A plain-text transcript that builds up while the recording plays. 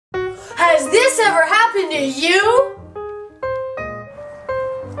Has this ever happened to you?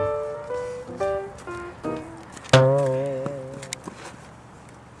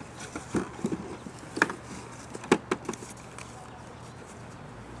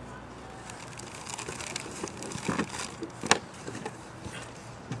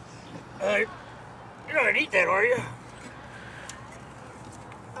 You're not gonna eat that, are you?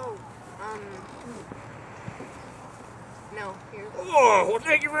 Oh, no, here. Oh, well,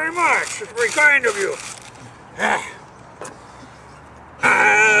 thank you very much. It's very kind of you.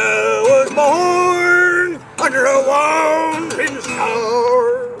 I was born under a wandering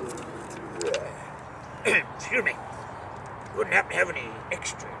star. Excuse me. You wouldn't happen to have any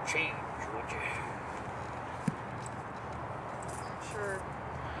extra change, would you? Sure.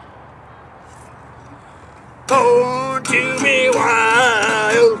 Born to be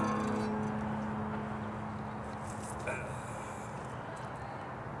wild.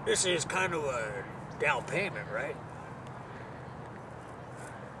 This is kind of a down payment, right?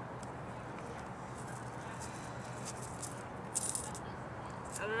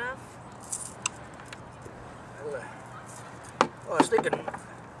 Not enough? Well, I was thinking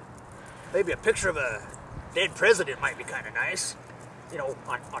maybe a picture of a dead president might be kind of nice. You know,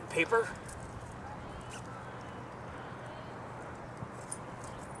 on paper.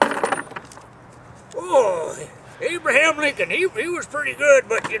 Oh, Abraham Lincoln, he was pretty good,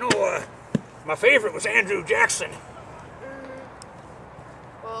 but you know, my favorite was Andrew Jackson.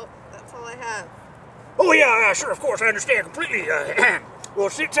 Well, that's all I have. Oh yeah, sure, of course, I understand completely. Well,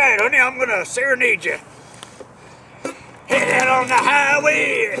 sit tight, honey, I'm gonna serenade you. Headed on the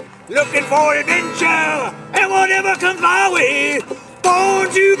highway, looking for adventure, and whatever comes my way, born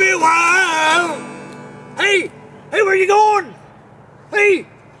to be wild. Hey, where you going? Hey,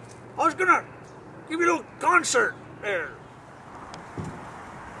 I was gonna give you a little concert there.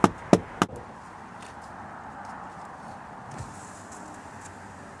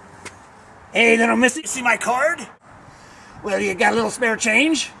 Hey, little missy, see my card? Well, you got a little spare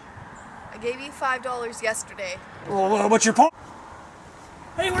change? I gave you $5 yesterday. Well, what's your point?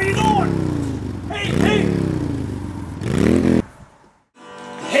 Hey, where you going? Hey!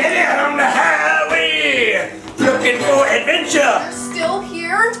 Headed on the highway, looking for adventure. You're still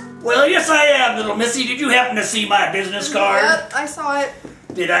here? Well, yes I am, little missy. Did you happen to see my business card? Yep, I saw it.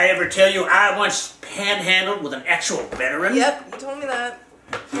 Did I ever tell you I once panhandled with an actual veteran? Yep, you told me that.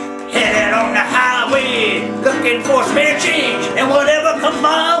 Headed on the highway, looking for spare change, and whatever comes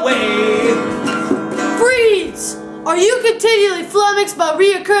my way. Freeze! Are you continually flummoxed by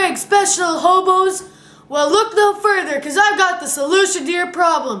reoccurring special hobos? Well, look no further, because I've got the solution to your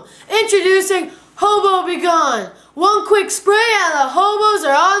problem. Introducing Hobo B Gone. One quick spray and the hobos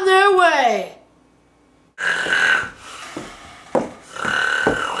are on their way.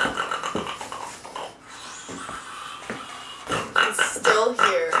 It's still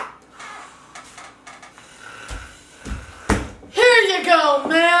here. Here you go,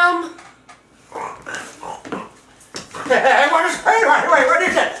 ma'am. Hey, what is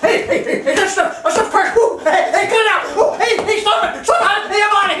that? Hey, that's the first. Hey, get out! Hey, stop it! Hey,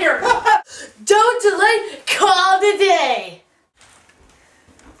 I'm out of here! Don't delay, call today.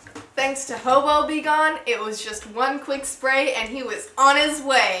 Thanks to Hobo B Gone, it was just one quick spray and he was on his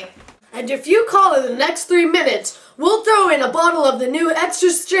way. And if you call in the next 3 minutes, we'll throw in a bottle of the new extra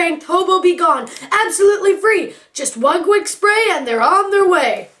strength Hobo B Gone, absolutely free. Just one quick spray and they're on their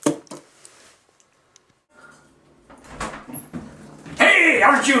way. Hey,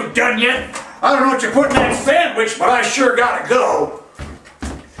 aren't you done yet? I don't know what you're putting in that sandwich, but I sure gotta go.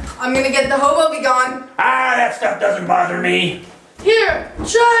 I'm gonna get the Hobo B Gone. That stuff doesn't bother me. Here,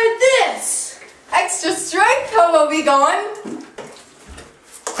 try this. Extra strength Hobo B Gone.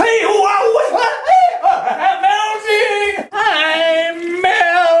 Hey, I'm melting! I'm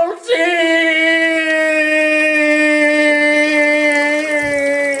melting!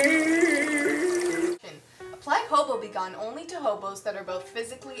 Apply Hobo B Gone only to hobos that are both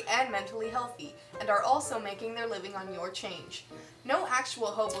physically and mentally healthy and are also making their living on your change. No actual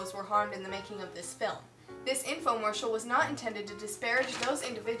hobos were harmed in the making of this film. This infomercial was not intended to disparage those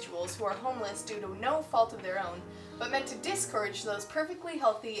individuals who are homeless due to no fault of their own, but meant to discourage those perfectly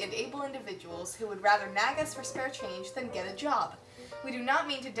healthy and able individuals who would rather nag us for spare change than get a job. We do not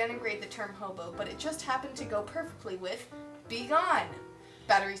mean to denigrate the term hobo, but it just happened to go perfectly with Be Gone.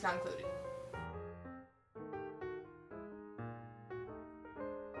 Batteries not included.